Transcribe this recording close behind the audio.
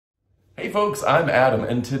Hey folks, I'm Adam,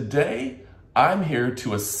 and today I'm here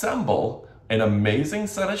to assemble an amazing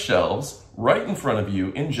set of shelves right in front of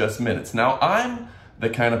you in just minutes. Now, I'm the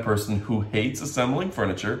kind of person who hates assembling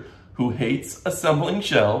furniture, who hates assembling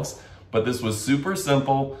shelves, but this was super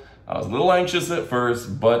simple. I was a little anxious at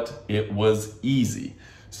first, but it was easy.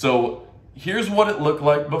 So here's what it looked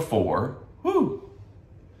like before. Whew.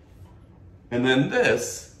 And then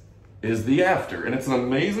this is the after, and it's an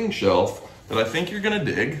amazing shelf that I think you're gonna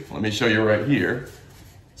dig. Let me show you right here.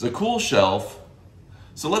 It's a cool shelf.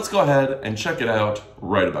 So let's go ahead and check it out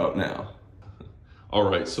right about now. All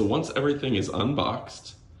right, so once everything is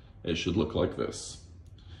unboxed, it should look like this.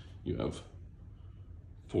 You have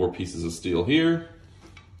 4 pieces of steel here,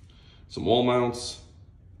 some wall mounts,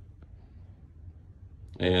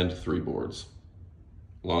 and 3 boards,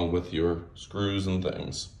 along with your screws and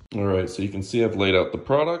things. All right, so you can see I've laid out the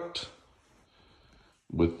product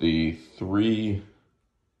with the 3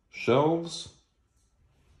 shelves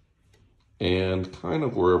and kind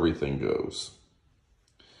of where everything goes.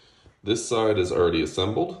 This side is already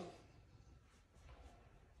assembled.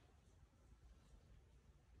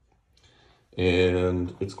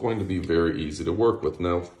 And it's going to be very easy to work with.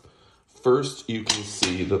 Now, first you can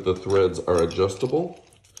see that the threads are adjustable,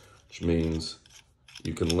 which means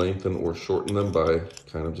you can lengthen or shorten them by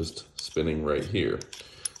kind of just spinning right here.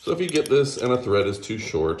 So if you get this and a thread is too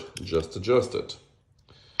short, just adjust it.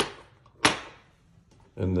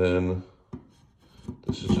 And then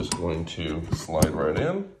this is just going to slide right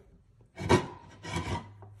in.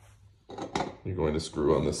 You're going to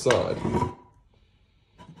screw on this side.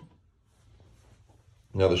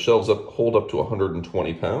 Now the shelves hold up to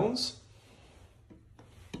 120 pounds.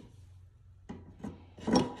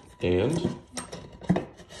 And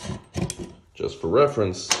just for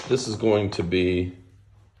reference, this is going to be,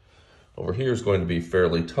 over here is going to be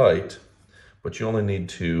fairly tight, but you only need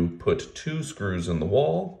to put 2 screws in the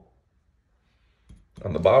wall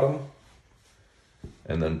on the bottom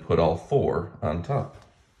and then put all 4 on top.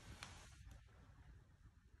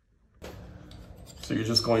 So you're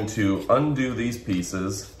just going to undo these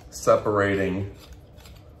pieces, separating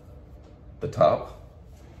the top,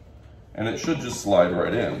 and it should just slide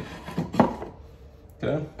right in.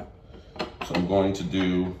 Okay? So I'm going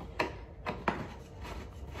to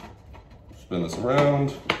spin this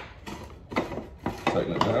around,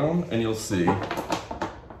 tighten it down, and you'll see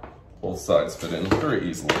both sides fit in very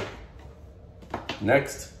easily.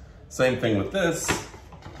 Next, same thing with this.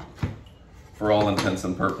 For all intents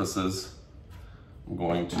and purposes, I'm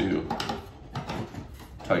going to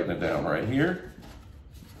tighten it down right here.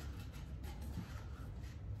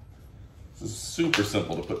 This is super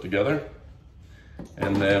simple to put together.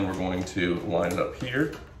 And then we're going to line it up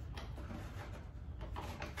here.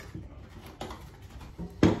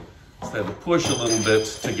 So I have to push a little bit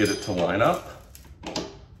to get it to line up.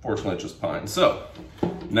 Fortunately, it's just pine. So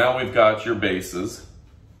now we've got your bases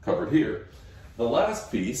covered here. The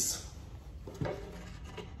last piece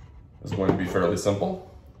is going to be fairly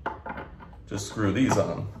simple. Just screw these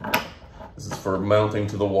on. This is for mounting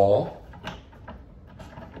to the wall.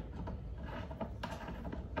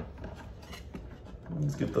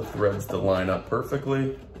 Let's get the threads to line up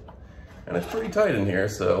perfectly. And it's pretty tight in here,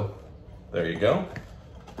 so there you go.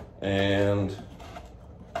 And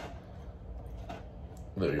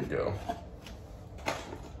there you go.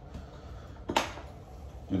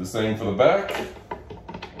 Do the same for the back.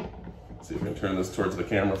 Let's see if we can turn this towards the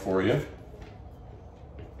camera for you.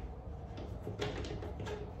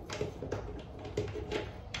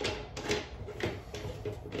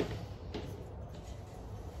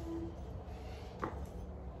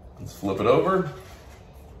 Let's flip it over.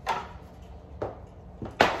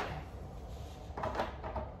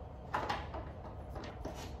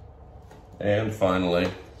 And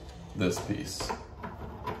finally, this piece.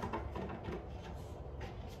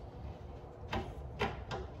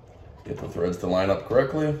 Get the threads to line up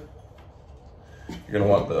correctly. You're gonna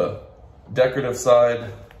want the decorative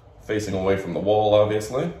side facing away from the wall,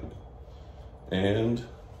 obviously. And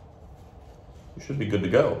you should be good to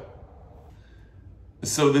go.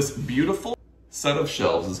 So this beautiful set of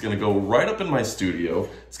shelves is gonna go right up in my studio.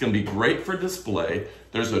 It's gonna be great for display.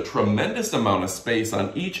 There's a tremendous amount of space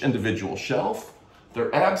on each individual shelf.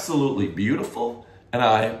 They're absolutely beautiful, and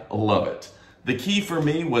I love it. The key for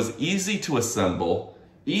me was easy to assemble,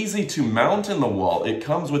 easy to mount in the wall. It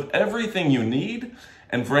comes with everything you need,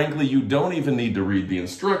 and frankly, you don't even need to read the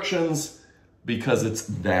instructions because it's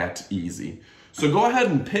that easy. So go ahead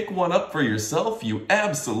and pick one up for yourself. You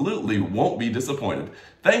absolutely won't be disappointed.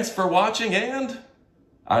 Thanks for watching, and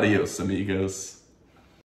adios, amigos.